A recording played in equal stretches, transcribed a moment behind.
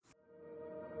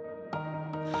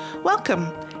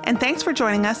Welcome, and thanks for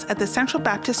joining us at the Central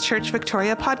Baptist Church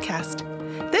Victoria podcast.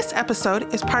 This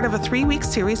episode is part of a 3-week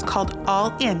series called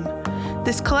All In.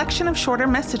 This collection of shorter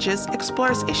messages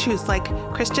explores issues like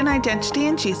Christian identity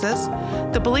in Jesus,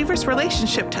 the believer's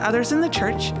relationship to others in the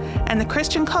church, and the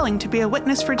Christian calling to be a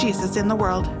witness for Jesus in the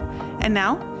world. And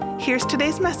now, here's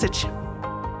today's message.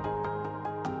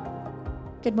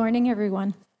 Good morning,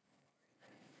 everyone.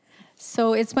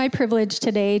 So it's my privilege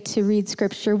today to read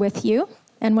scripture with you.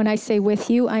 And when I say with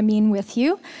you, I mean with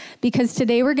you, because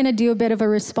today we're going to do a bit of a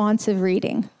responsive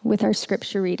reading with our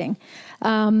scripture reading.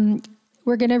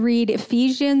 We're going to read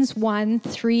Ephesians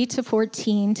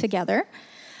 1:3-14 together.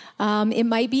 It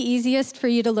might be easiest for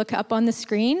you to look up on the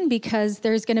screen because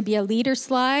there's going to be a leader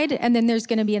slide and then there's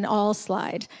going to be an all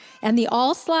slide. And the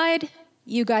all slide,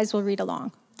 you guys will read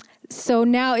along. So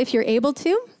now if you're able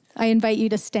to, I invite you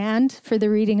to stand for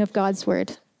the reading of God's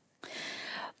word.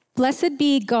 Blessed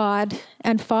be God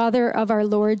and Father of our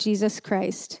Lord Jesus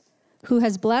Christ, who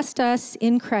has blessed us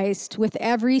in Christ with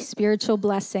every spiritual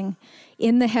blessing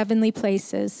in the heavenly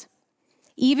places,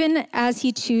 even as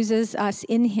he chooses us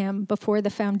in him before the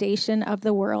foundation of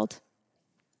the world,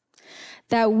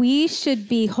 that we should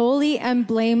be holy and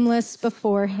blameless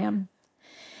before him.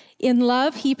 In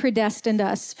love, he predestined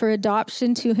us for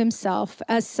adoption to himself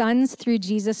as sons through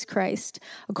Jesus Christ,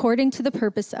 according to the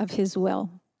purpose of his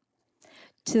will,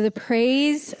 to the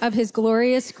praise of his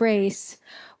glorious grace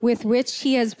with which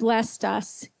he has blessed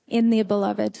us in the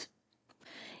beloved.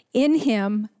 In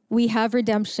him we have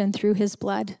redemption through his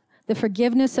blood, the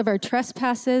forgiveness of our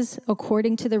trespasses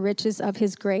according to the riches of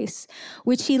his grace,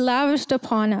 which he lavished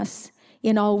upon us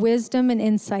in all wisdom and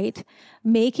insight,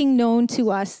 making known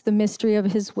to us the mystery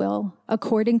of his will,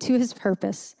 according to his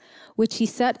purpose, which he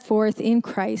set forth in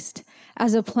Christ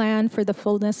as a plan for the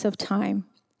fullness of time,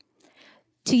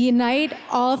 to unite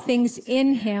all things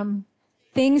in him,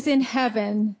 things in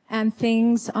heaven and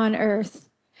things on earth.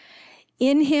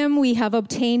 In him we have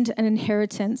obtained an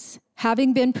inheritance,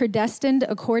 having been predestined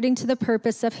according to the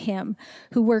purpose of him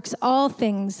who works all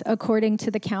things according to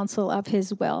the counsel of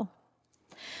his will,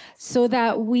 so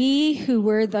that we who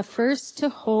were the first to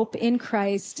hope in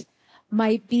Christ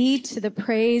might be to the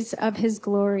praise of his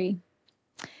glory.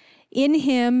 In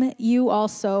him you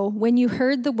also, when you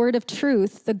heard the word of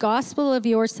truth, the gospel of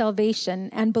your salvation,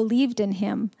 and believed in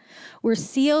him, were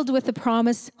sealed with the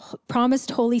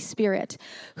promised Holy Spirit,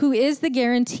 who is the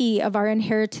guarantee of our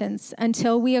inheritance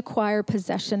until we acquire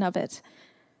possession of it,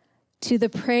 to the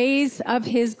praise of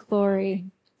his glory.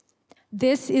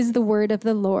 This is the word of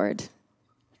the Lord.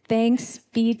 Thanks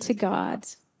be to God.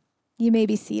 You may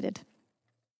be seated.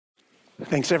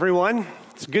 Thanks, everyone.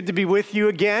 It's good to be with you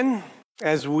again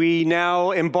as we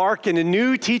now embark in a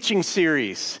new teaching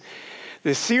series.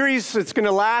 The series is going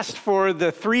to last for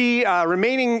the 3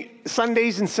 remaining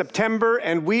Sundays in September,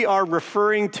 and we are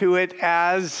referring to it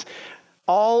as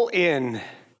All In.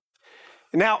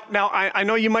 Now, I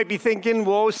know you might be thinking,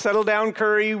 whoa, settle down,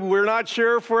 Curry. We're not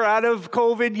sure if we're out of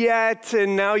COVID yet,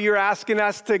 and now you're asking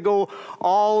us to go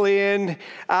all in.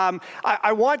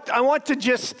 I want to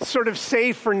just sort of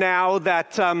say for now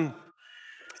that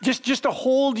just to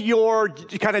hold your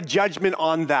kind of judgment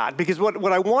on that, because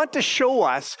what I want to show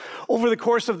us over the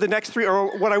course of the next 3,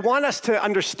 or what I want us to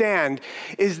understand,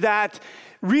 is that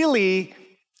really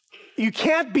you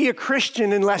can't be a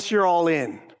Christian unless you're all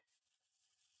in.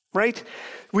 Right?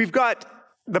 We've got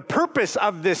the purpose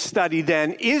of this study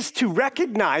then is to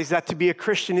recognize that to be a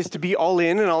Christian is to be all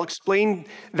in, and I'll explain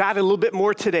that a little bit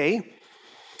more today.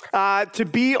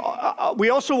 We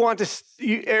also want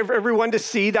everyone to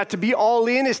see that to be all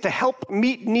in is to help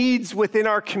meet needs within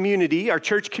our community, our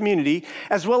church community,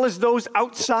 as well as those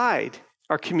outside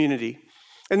our community.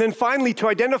 And then finally, to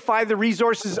identify the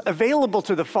resources available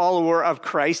to the follower of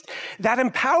Christ that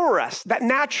empower us, that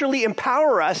naturally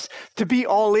empower us to be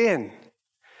all in.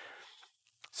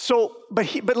 So,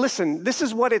 but listen, this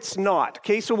is what it's not,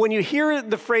 okay? So when you hear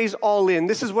the phrase all in,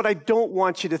 this is what I don't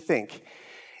want you to think.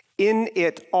 In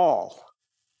it all.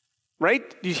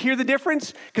 Right? Do you hear the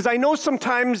difference? Because I know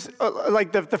sometimes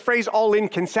like the phrase all in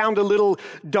can sound a little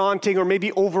daunting or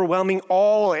maybe overwhelming.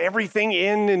 Everything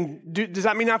in, and does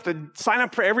that mean I have to sign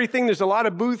up for everything? There's a lot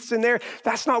of booths in there.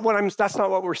 That's not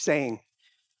what we're saying.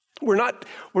 We're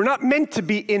not meant to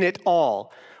be in it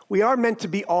all. We are meant to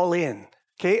be all in.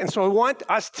 Okay? And so I want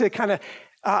us to kind of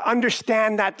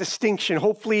understand that distinction,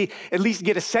 hopefully at least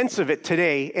get a sense of it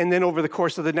today and then over the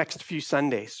course of the next few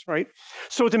Sundays, right?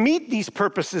 So to meet these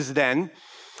purposes then,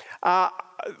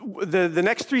 the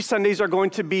next 3 Sundays are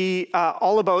going to be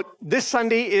all about, this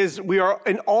Sunday is we are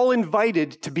all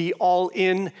invited to be all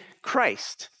in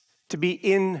Christ, to be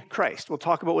in Christ. We'll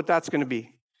talk about what that's going to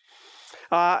be.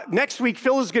 Next week,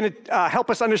 Phil is going to help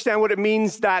us understand what it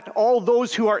means that all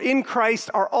those who are in Christ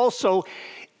are also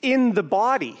in the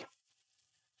body.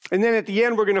 And then at the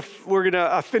end, we're going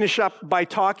to finish up by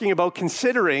talking about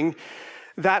considering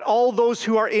that all those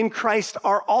who are in Christ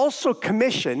are also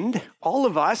commissioned, all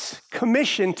of us,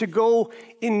 commissioned to go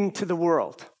into the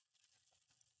world.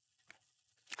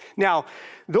 Now,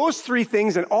 those three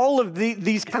things and all of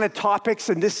these kind of topics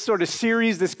and this sort of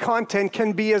series, this content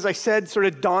can be, as I said, sort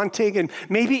of daunting and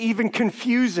maybe even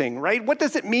confusing, right? What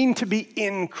does it mean to be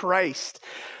in Christ?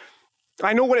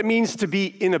 I know what it means to be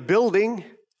in a building,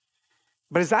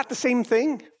 but is that the same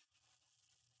thing?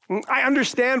 I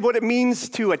understand what it means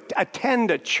to attend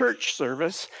a church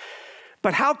service,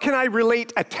 but how can I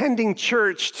relate attending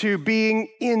church to being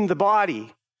in the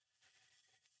body?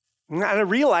 And I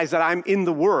realize that I'm in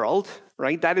the world,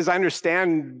 right? That is, I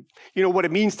understand, what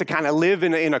it means to kind of live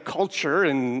in a culture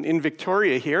and in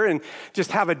Victoria here and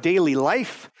just have a daily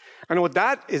life. I know what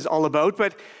that is all about,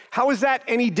 but how is that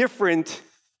any different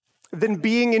than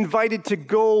being invited to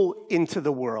go into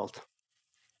the world?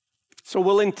 So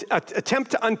we'll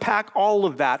attempt to unpack all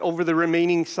of that over the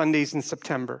remaining Sundays in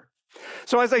September.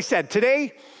 So as I said,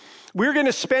 today we're going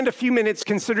to spend a few minutes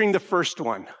considering the first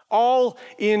one, all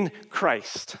in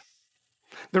Christ.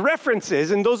 The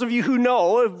references, and those of you who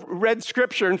know, have read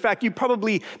Scripture, in fact,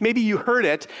 maybe you heard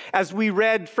it as we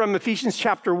read from Ephesians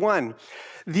chapter 1.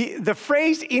 The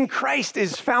phrase in Christ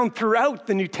is found throughout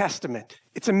the New Testament.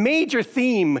 It's a major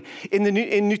theme in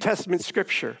New Testament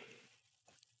Scripture.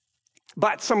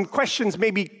 But some questions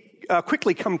maybe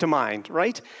quickly come to mind,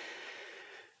 right?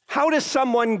 How does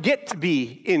someone get to be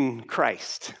in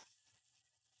Christ?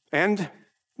 And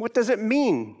what does it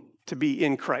mean to be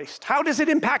in Christ? How does it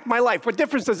impact my life? What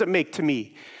difference does it make to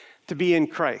me to be in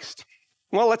Christ?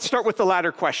 Well, let's start with the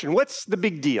latter question. What's the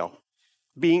big deal,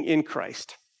 being in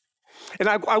Christ? And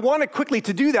I want to quickly,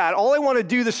 to do that, all I want to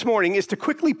do this morning is to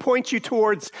quickly point you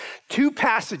towards two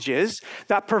passages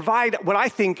that provide what I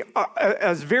think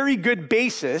as very good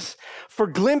basis for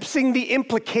glimpsing the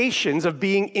implications of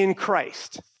being in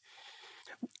Christ.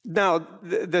 Now,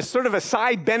 the sort of a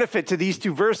side benefit to these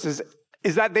two verses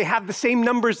is that they have the same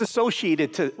numbers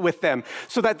associated with them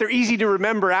so that they're easy to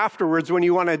remember afterwards when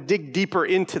you want to dig deeper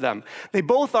into them. They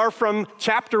both are from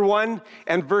chapter 1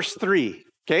 and verse 3.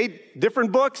 Okay,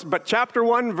 different books, but chapter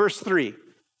 1, verse 3.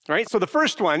 All right, so the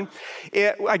first one,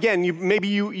 again,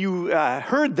 you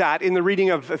heard that in the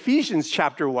reading of Ephesians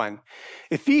chapter 1.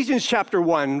 Ephesians chapter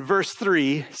 1, verse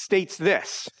 3 states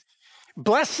this: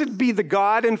 "Blessed be the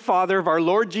God and Father of our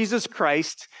Lord Jesus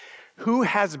Christ, who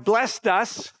has blessed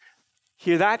us,"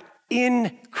 hear that?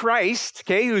 In Christ,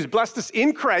 okay, who's blessed us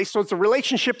in Christ. So it's a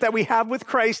relationship that we have with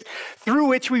Christ through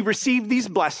which we receive these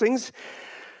blessings,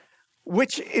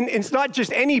 which it's not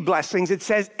just any blessings, it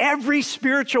says every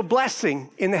spiritual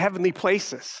blessing in the heavenly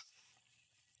places.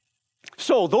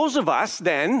 So those of us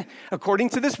then, according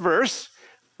to this verse,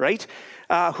 right,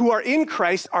 who are in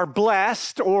Christ are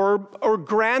blessed or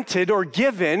granted or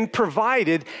given,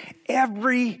 provided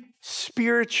every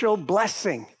spiritual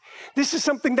blessing. This is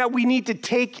something that we need to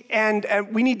take and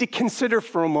we need to consider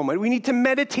for a moment. We need to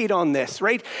meditate on this,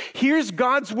 right? Here's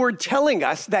God's word telling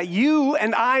us that you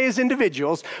and I as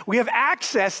individuals, we have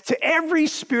access to every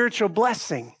spiritual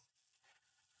blessing.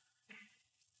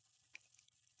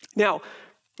 Now,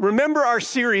 remember our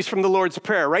series from the Lord's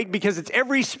Prayer, right? Because it's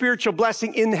every spiritual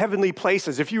blessing in heavenly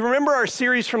places. If you remember our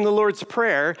series from the Lord's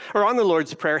Prayer, or on the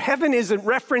Lord's Prayer, heaven is a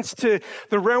reference to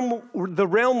the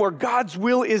realm where God's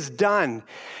will is done.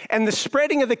 And the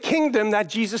spreading of the kingdom that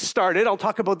Jesus started, I'll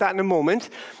talk about that in a moment,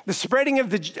 the spreading of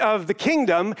the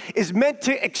kingdom is meant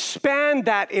to expand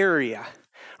that area.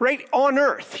 Right on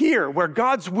earth, here, where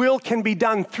God's will can be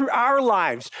done through our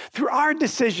lives, through our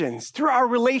decisions, through our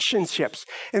relationships,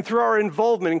 and through our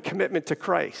involvement and commitment to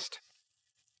Christ.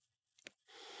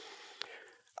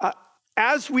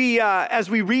 As we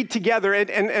read together,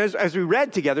 and as we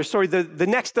read together, the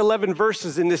next 11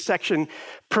 verses in this section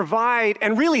provide,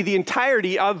 and really the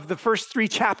entirety of the first 3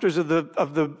 chapters of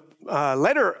the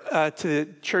letter to the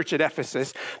church at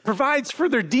Ephesus provides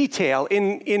further detail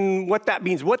in what that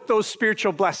means, what those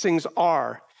spiritual blessings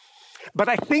are. But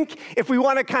I think if we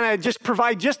want to kind of just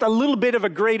provide just a little bit of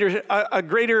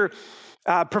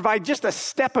provide just a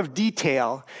step of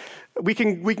detail, we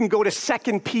can go to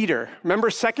 2 Peter.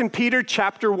 Remember 2 Peter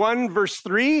chapter 1, verse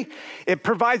 3? It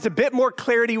provides a bit more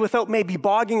clarity without maybe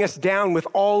bogging us down with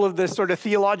all of the sort of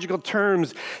theological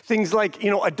terms, things like,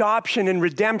 adoption and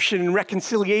redemption and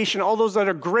reconciliation, all those that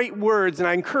are great words. And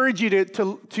I encourage you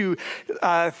to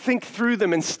think through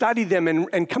them and study them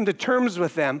and come to terms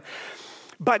with them.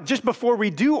 But just before we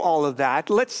do all of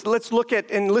that, let's look at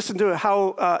and listen to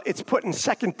how it's put in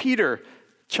 2 Peter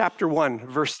chapter 1,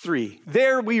 verse 3.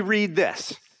 There we read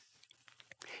this.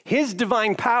 His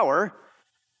divine power,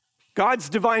 God's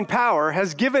divine power,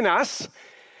 has given us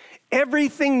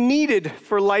everything needed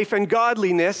for life and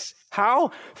godliness.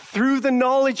 How? Through the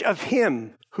knowledge of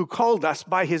him who called us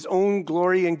by his own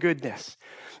glory and goodness.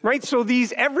 Right? So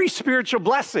every spiritual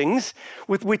blessings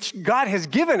with which God has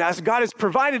given us, God has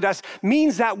provided us,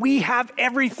 means that we have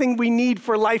everything we need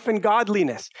for life and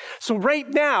godliness. So right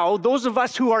now, those of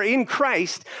us who are in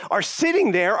Christ are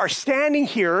sitting there, are standing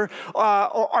here,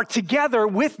 are together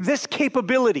with this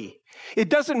capability. It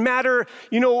doesn't matter,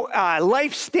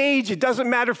 life stage. It doesn't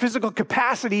matter physical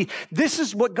capacity. This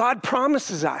is what God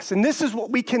promises us, and this is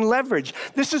what we can leverage.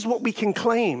 This is what we can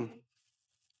claim.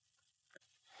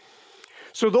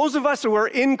 So those of us who are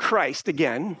in Christ,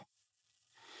 again,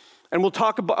 and we'll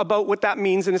talk about what that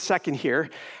means in a second here,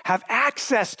 have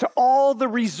access to all the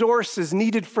resources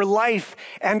needed for life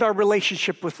and our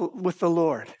relationship with the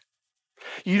Lord.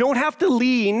 You don't have to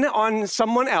lean on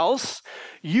someone else.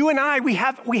 You and I, we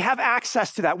have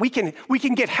access to that. We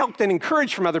can get help and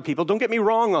encouraged from other people. Don't get me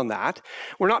wrong on that.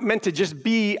 We're not meant to just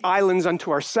be islands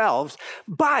unto ourselves.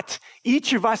 But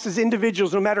each of us as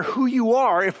individuals, no matter who you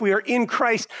are, if we are in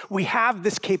Christ, we have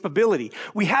this capability.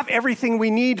 We have everything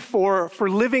we need for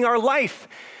living our life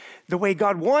the way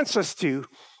God wants us to.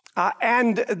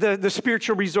 And the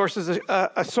spiritual resources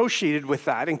associated with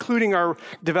that, including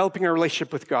developing our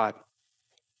relationship with God.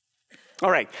 All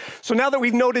right, so now that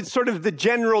we've noted sort of the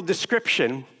general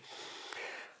description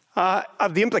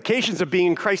of the implications of being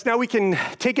in Christ, now we can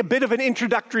take a bit of an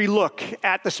introductory look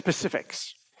at the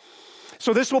specifics.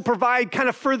 So this will provide kind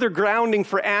of further grounding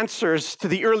for answers to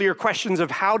the earlier questions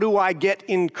of how do I get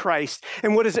in Christ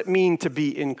and what does it mean to be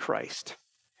in Christ?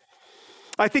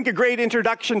 I think a great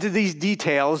introduction to these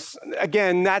details,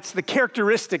 again, that's the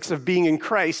characteristics of being in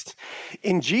Christ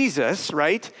in Jesus,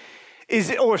 right? Is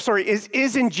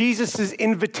in Jesus'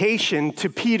 invitation to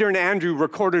Peter and Andrew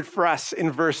recorded for us in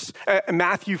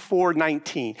Matthew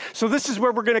 4:19. So this is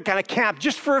where we're going to kind of camp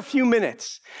just for a few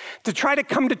minutes to try to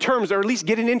come to terms, or at least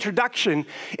get an introduction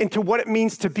into what it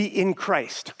means to be in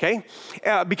Christ, okay?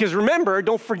 Because remember,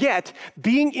 don't forget,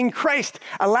 being in Christ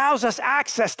allows us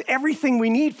access to everything we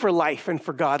need for life and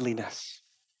for godliness.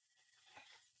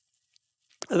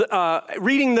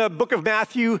 Reading the book of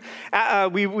Matthew,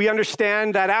 we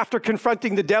understand that after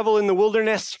confronting the devil in the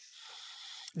wilderness,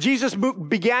 Jesus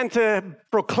began to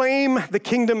proclaim the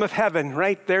kingdom of heaven,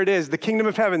 right? There it is, the kingdom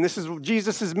of heaven. This is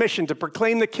Jesus' mission, to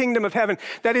proclaim the kingdom of heaven.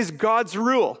 That is God's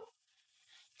rule.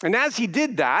 And as he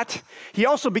did that, he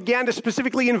also began to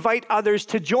specifically invite others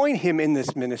to join him in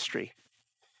this ministry.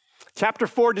 Chapter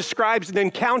 4 describes an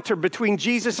encounter between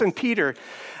Jesus and Peter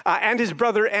and his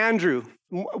brother Andrew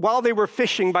while they were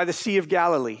fishing by the Sea of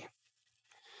Galilee.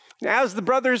 As the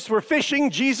brothers were fishing,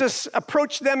 Jesus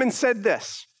approached them and said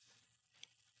this,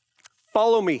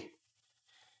 "Follow me,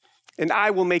 and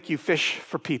I will make you fish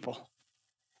for people."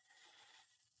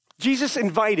 Jesus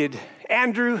invited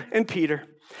Andrew and Peter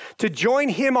to join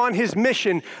him on his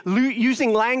mission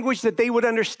using language that they would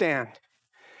understand.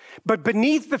 But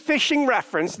beneath the fishing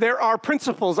reference, there are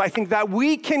principles, I think, that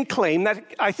we can claim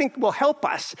that I think will help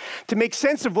us to make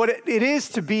sense of what it is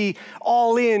to be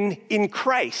all in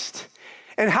Christ,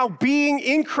 and how being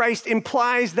in Christ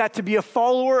implies that to be a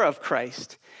follower of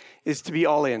Christ is to be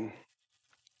all in.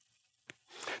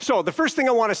 So the first thing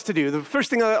I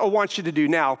want you to do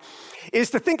now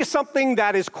is to think of something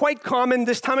that is quite common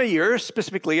this time of year,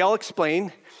 specifically, I'll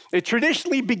explain. It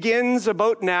traditionally begins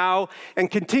about now and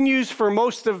continues for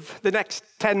most of the next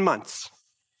 10 months.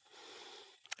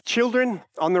 Children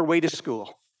on their way to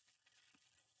school.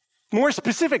 More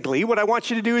specifically, what I want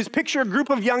you to do is picture a group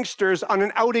of youngsters on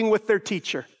an outing with their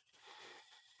teacher.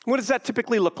 What does that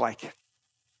typically look like?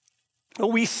 Well,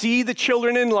 we see the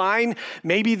children in line.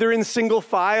 Maybe they're in single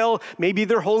file. Maybe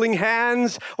they're holding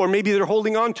hands, or maybe they're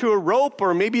holding onto a rope,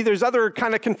 or maybe there's other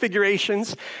kind of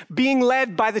configurations, being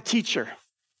led by the teacher.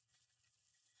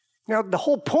 Now, the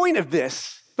whole point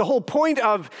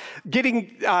of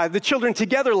getting the children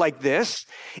together like this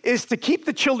is to keep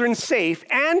the children safe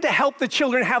and to help the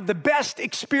children have the best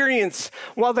experience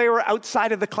while they were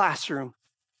outside of the classroom.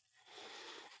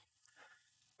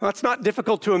 Well, it's not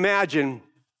difficult to imagine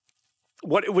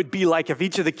what it would be like if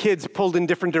each of the kids pulled in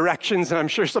different directions, and I'm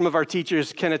sure some of our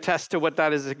teachers can attest to what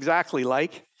that is exactly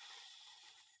like.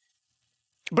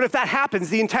 But if that happens,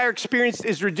 the entire experience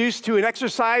is reduced to an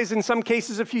exercise, in some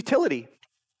cases, of futility,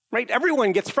 right?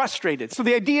 Everyone gets frustrated. So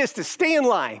the idea is to stay in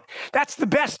line. That's the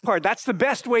best part. That's the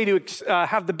best way to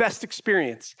have the best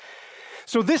experience.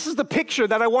 So this is the picture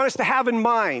that I want us to have in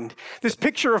mind. This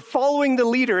picture of following the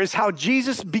leader is how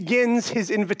Jesus begins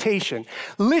his invitation.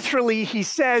 Literally, he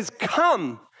says,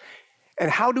 come.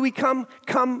 And how do we come?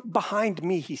 Come behind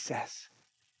me, he says.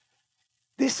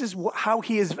 This is how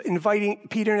he is inviting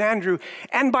Peter and Andrew.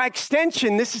 And by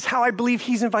extension, this is how I believe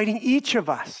he's inviting each of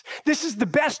us. This is the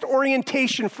best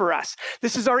orientation for us.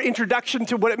 This is our introduction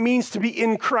to what it means to be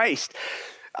in Christ,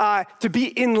 to be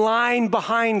in line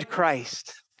behind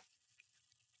Christ.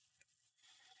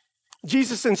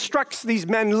 Jesus instructs these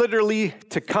men literally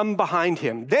to come behind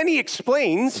him. Then he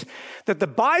explains that the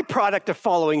byproduct of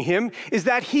following him is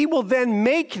that he will then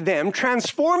make them,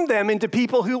 transform them into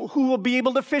people who will be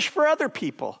able to fish for other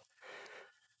people.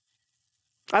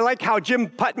 I like how Jim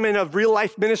Putman of Real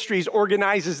Life Ministries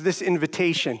organizes this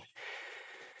invitation.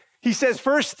 He says,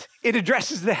 first, it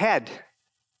addresses the head.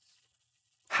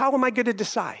 How am I going to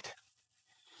decide?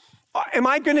 Am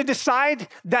I going to decide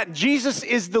that Jesus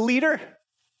is the leader?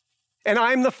 And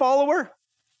I'm the follower?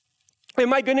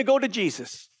 Am I going to go to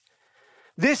Jesus?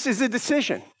 This is a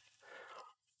decision.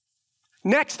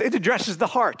 Next, it addresses the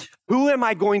heart. Who am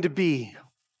I going to be?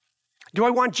 Do I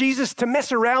want Jesus to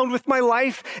mess around with my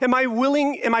life? Am I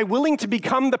willing to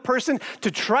become the person,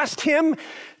 to trust him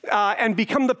and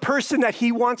become the person that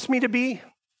he wants me to be?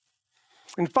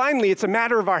 And finally, it's a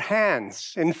matter of our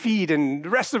hands and feet and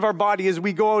the rest of our body as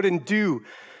we go out and do.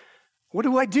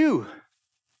 What do?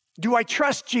 Do I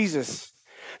trust Jesus?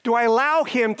 Do I allow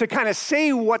him to kind of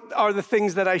say what are the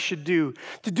things that I should do,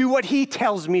 to do what he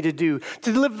tells me to do,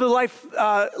 to live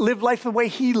life the way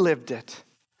he lived it?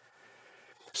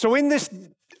 So in this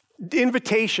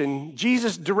invitation,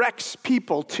 Jesus directs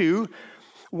people to,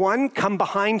 1, come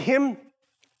behind him.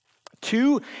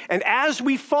 2, and as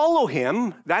we follow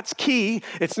him, that's key.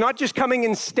 It's not just coming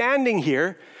and standing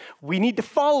here. We need to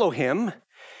follow him.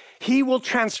 He will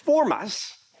transform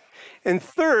us. And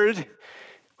 3rd,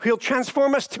 he'll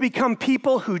transform us to become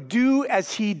people who do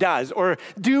as he does or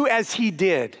do as he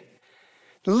did.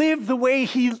 Live the way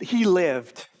he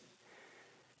lived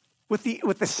with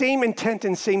the same intent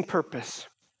and same purpose.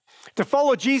 To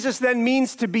follow Jesus then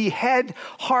means to be head,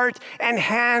 heart, and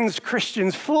hands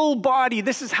Christians, full body.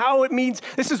 This is how it means.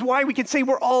 This is why we can say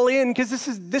we're all in, because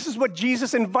this is what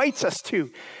Jesus invites us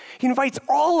to. He invites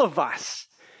all of us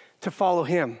to follow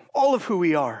him, all of who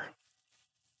we are.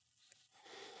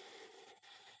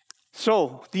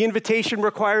 So the invitation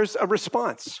requires a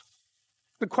response.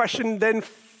 The question then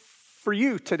for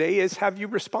you today is, have you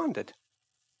responded?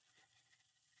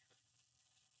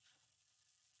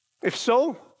 If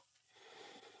so,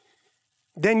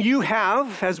 then you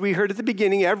have, as we heard at the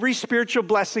beginning, every spiritual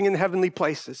blessing in heavenly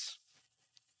places,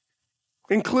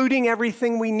 including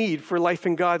everything we need for life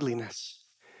and godliness.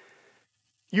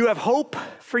 You have hope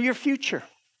for your future,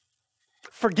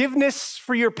 forgiveness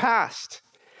for your past,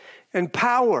 and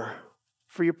power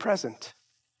for your present.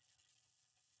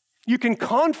 You can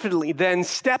confidently then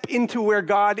step into where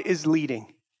God is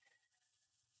leading.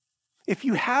 If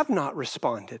you have not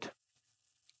responded,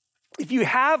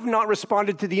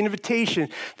 to the invitation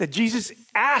that Jesus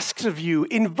asks of you,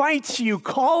 invites you,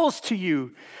 calls to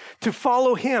you to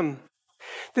follow him,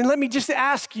 then let me just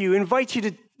invite you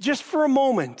to just for a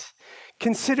moment,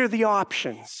 consider the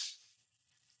options.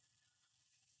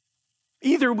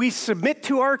 Either we submit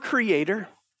to our Creator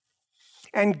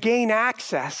and gain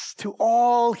access to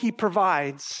all he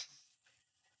provides,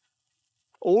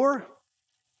 or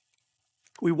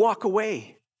we walk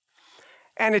away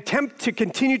and attempt to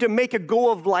continue to make a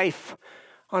go of life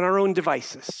on our own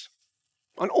devices,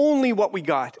 on only what we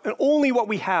got and only what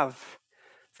we have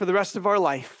for the rest of our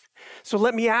life. So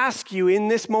let me ask you in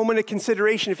this moment of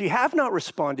consideration, if you have not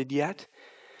responded yet,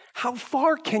 how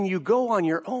far can you go on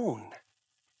your own?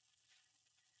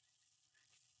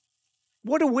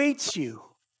 What awaits you?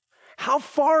 How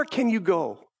far can you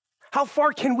go? How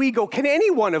far can we go? Can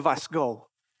any one of us go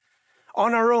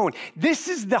on our own? This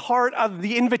is the heart of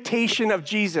the invitation of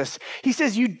Jesus. He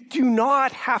says you do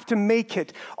not have to make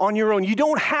it on your own. You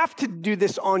don't have to do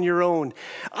this on your own.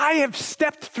 I have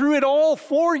stepped through it all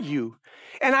for you,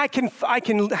 and I can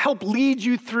help lead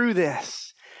you through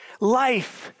this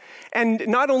life, and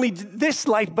not only this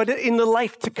life, but in the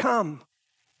life to come.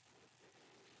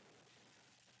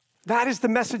 That is the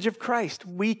message of Christ.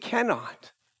 We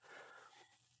cannot.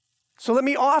 So let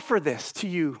me offer this to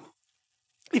you.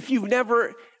 If you've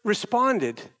never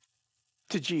responded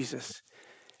to Jesus,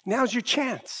 now's your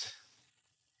chance.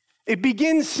 It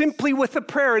begins simply with a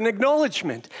prayer, an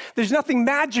acknowledgement. There's nothing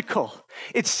magical.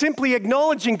 It's simply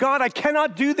acknowledging, God, I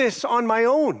cannot do this on my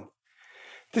own.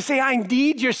 To say, I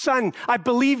need your Son. I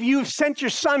believe you've sent your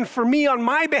Son for me on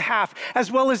my behalf,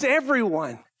 as well as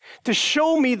everyone. to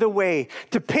show me the way,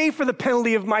 to pay for the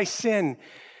penalty of my sin,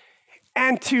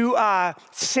 and to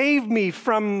save me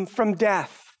from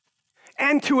death,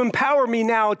 and to empower me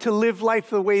now to live life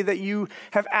the way that you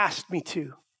have asked me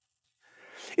to.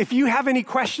 If you have any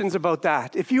questions about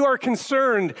that, if you are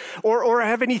concerned or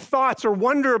have any thoughts or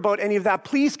wonder about any of that,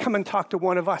 please come and talk to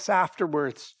one of us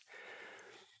afterwards.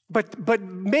 But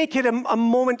make it a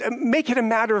moment, make it a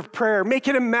matter of prayer, make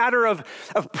it a matter of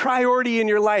priority in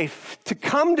your life to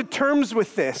come to terms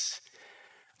with this.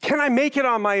 Can I make it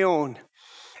on my own?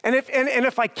 And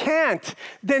if I can't,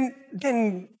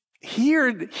 then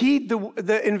heed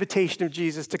the invitation of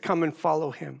Jesus to come and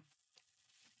follow him.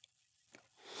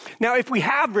 Now, if we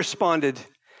have responded,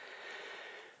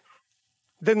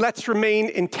 then let's remain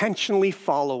intentionally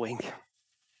following.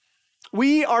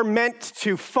 We are meant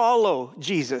to follow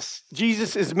Jesus.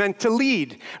 Jesus is meant to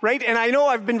lead, right? And I know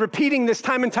I've been repeating this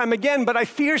time and time again, but I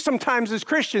fear sometimes as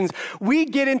Christians, we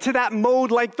get into that mode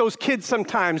like those kids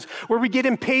sometimes, where we get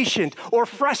impatient or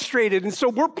frustrated. And so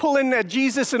we're pulling at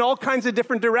Jesus in all kinds of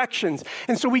different directions.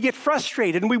 And so we get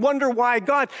frustrated and we wonder why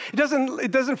God, it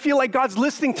doesn't feel like God's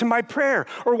listening to my prayer.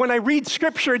 Or when I read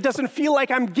scripture, it doesn't feel like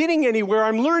I'm getting anywhere,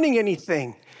 I'm learning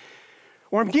anything,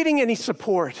 or I'm getting any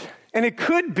support. And it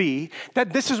could be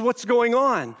that this is what's going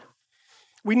on.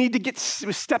 We need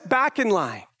to step back in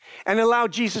line and allow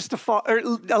Jesus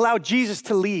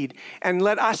to lead, and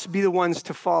let us be the ones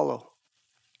to follow.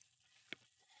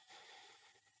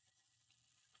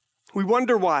 We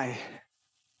wonder why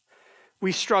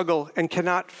we struggle and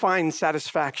cannot find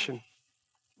satisfaction.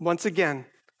 Once again,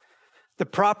 the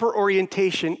proper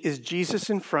orientation is Jesus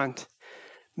in front,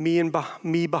 me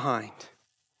behind.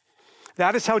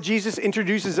 That is how Jesus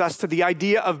introduces us to the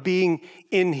idea of being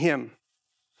in him.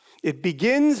 It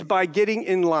begins by getting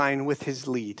in line with his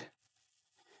lead.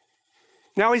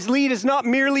 Now, his lead is not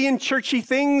merely in churchy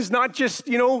things, not just,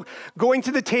 going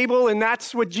to the table and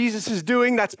that's what Jesus is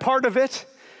doing. That's part of it.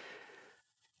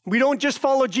 We don't just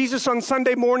follow Jesus on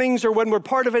Sunday mornings or when we're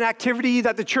part of an activity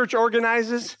that the church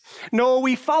organizes. No,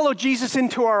 we follow Jesus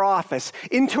into our office,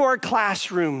 into our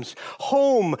classrooms,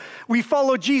 home. We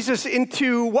follow Jesus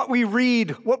into what we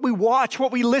read, what we watch,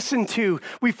 what we listen to.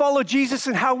 We follow Jesus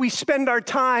in how we spend our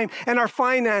time and our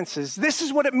finances. This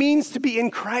is what it means to be in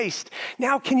Christ.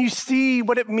 Now, can you see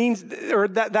what it means, or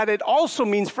that it also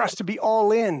means for us to be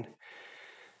all in?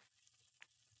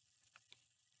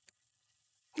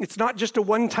 It's not just a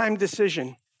one-time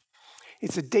decision.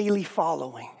 It's a daily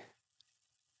following.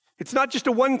 It's not just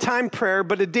a one-time prayer,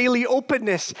 but a daily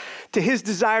openness to his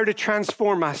desire to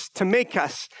transform us, to make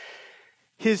us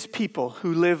his people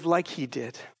who live like he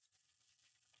did.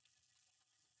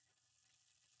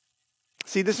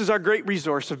 See, this is our great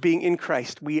resource of being in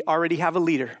Christ. We already have a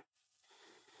leader.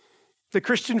 The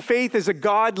Christian faith is a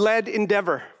God-led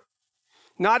endeavor,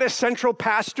 not a central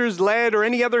pastors-led or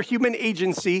any other human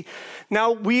agency.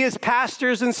 Now, we as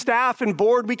pastors and staff and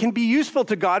board, we can be useful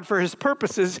to God for his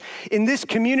purposes in this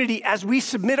community as we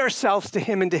submit ourselves to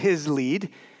him and to his lead.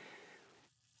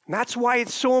 And that's why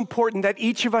it's so important that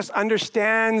each of us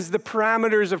understands the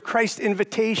parameters of Christ's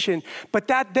invitation, but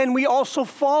that then we also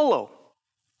follow.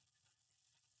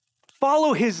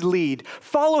 Follow his lead,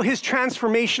 follow his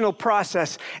transformational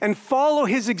process, and follow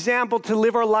his example to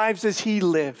live our lives as he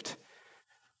lived.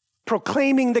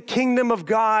 Proclaiming the kingdom of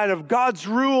God, of God's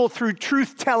rule through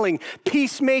truth-telling,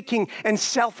 peacemaking, and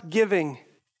self-giving.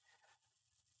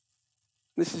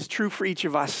 This is true for each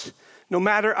of us, no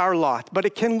matter our lot, but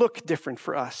it can look different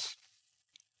for us,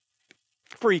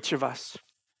 for each of us.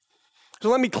 So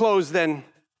let me close then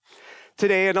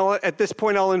today, and at this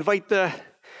point I'll invite the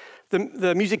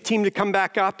music team to come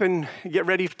back up and get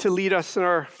ready to lead us in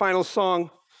our final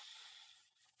song.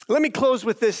 Let me close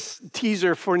with this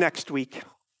teaser for next week.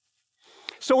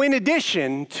 So in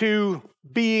addition to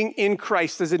being in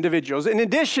Christ as individuals, in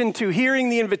addition to hearing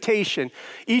the invitation,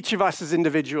 each of us as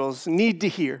individuals need to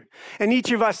hear, and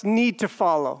each of us need to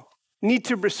follow, need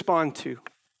to respond to.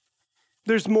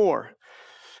 There's more.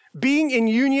 Being in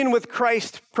union with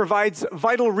Christ provides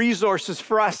vital resources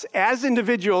for us as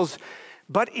individuals,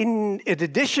 but in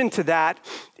addition to that,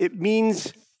 it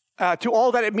means, to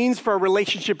all that it means for our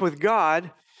relationship with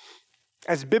God,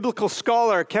 as biblical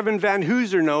scholar Kevin Van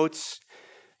Hooser notes,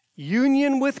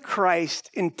 union with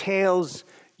Christ entails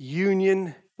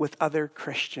union with other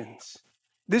Christians.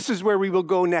 This is where we will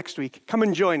go next week. Come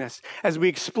and join us as we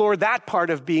explore that part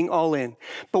of being all in.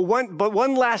 But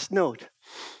one last note,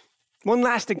 one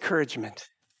last encouragement.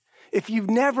 If you've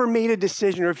never made a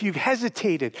decision or if you've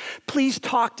hesitated, please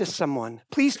talk to someone.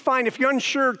 Please if you're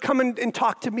unsure, come and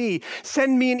talk to me.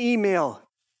 Send me an email.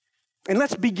 And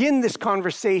let's begin this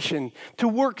conversation to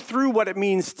work through what it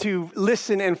means to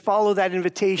listen and follow that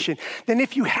invitation. Then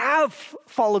if you have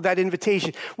followed that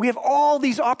invitation, we have all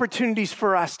these opportunities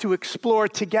for us to explore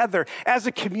together as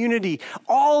a community,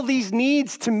 all these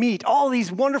needs to meet, all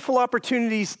these wonderful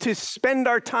opportunities to spend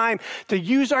our time, to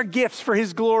use our gifts for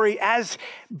his glory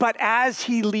but as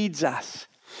he leads us.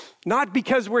 Not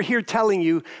because we're here telling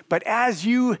you, but as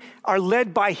you are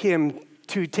led by him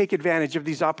to take advantage of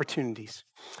these opportunities.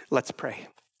 Let's pray.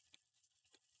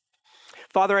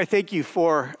 Father, I thank you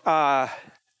for the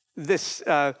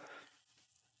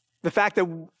fact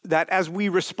that as we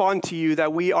respond to you,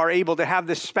 that we are able to have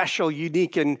this special,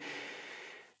 unique, and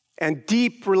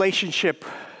deep relationship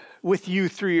with you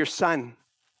through your Son.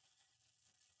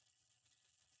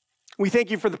 We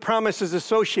thank you for the promises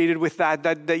associated with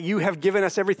that you have given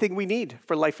us everything we need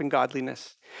for life and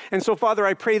godliness. And so, Father,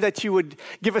 I pray that you would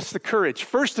give us the courage.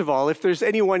 First of all, if there's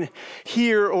anyone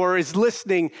here or is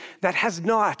listening that has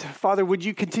not, Father, would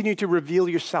you continue to reveal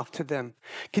yourself to them?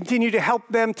 Continue to help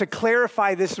them to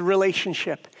clarify this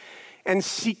relationship and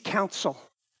seek counsel.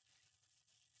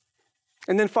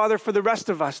 And then, Father, for the rest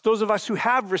of us, those of us who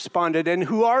have responded and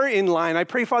who are in line, I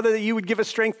pray, Father, that you would give us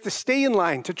strength to stay in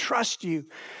line, to trust you,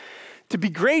 to be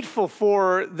grateful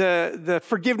for the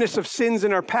forgiveness of sins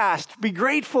in our past, to be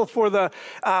grateful for the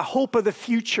hope of the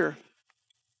future,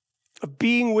 of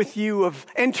being with you, of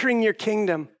entering your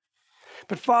kingdom.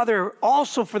 But Father,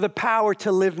 also for the power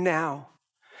to live now.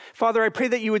 Father, I pray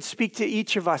that you would speak to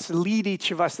each of us, lead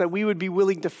each of us, that we would be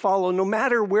willing to follow no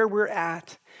matter where we're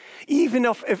at. Even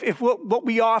if what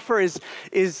we offer is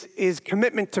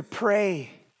commitment to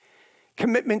pray,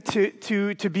 commitment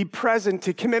to be present,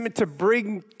 to commitment to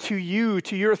bring to you,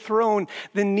 to your throne,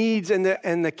 the needs and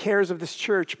the cares of this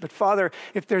church. But Father,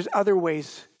 if there's other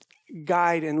ways,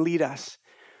 guide and lead us.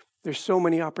 There's so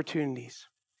many opportunities.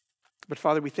 But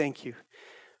Father, we thank you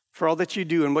for all that you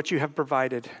do and what you have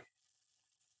provided,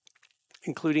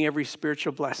 including every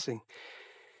spiritual blessing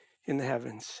in the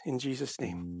heavens. In Jesus'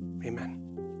 name, amen.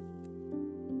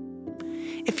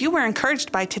 If you were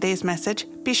encouraged by today's message,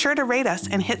 be sure to rate us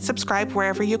and hit subscribe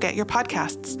wherever you get your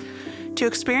podcasts. To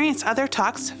experience other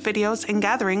talks, videos, and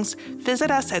gatherings, visit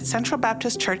us at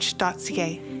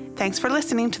centralbaptistchurch.ca. Thanks for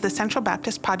listening to the Central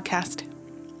Baptist Podcast.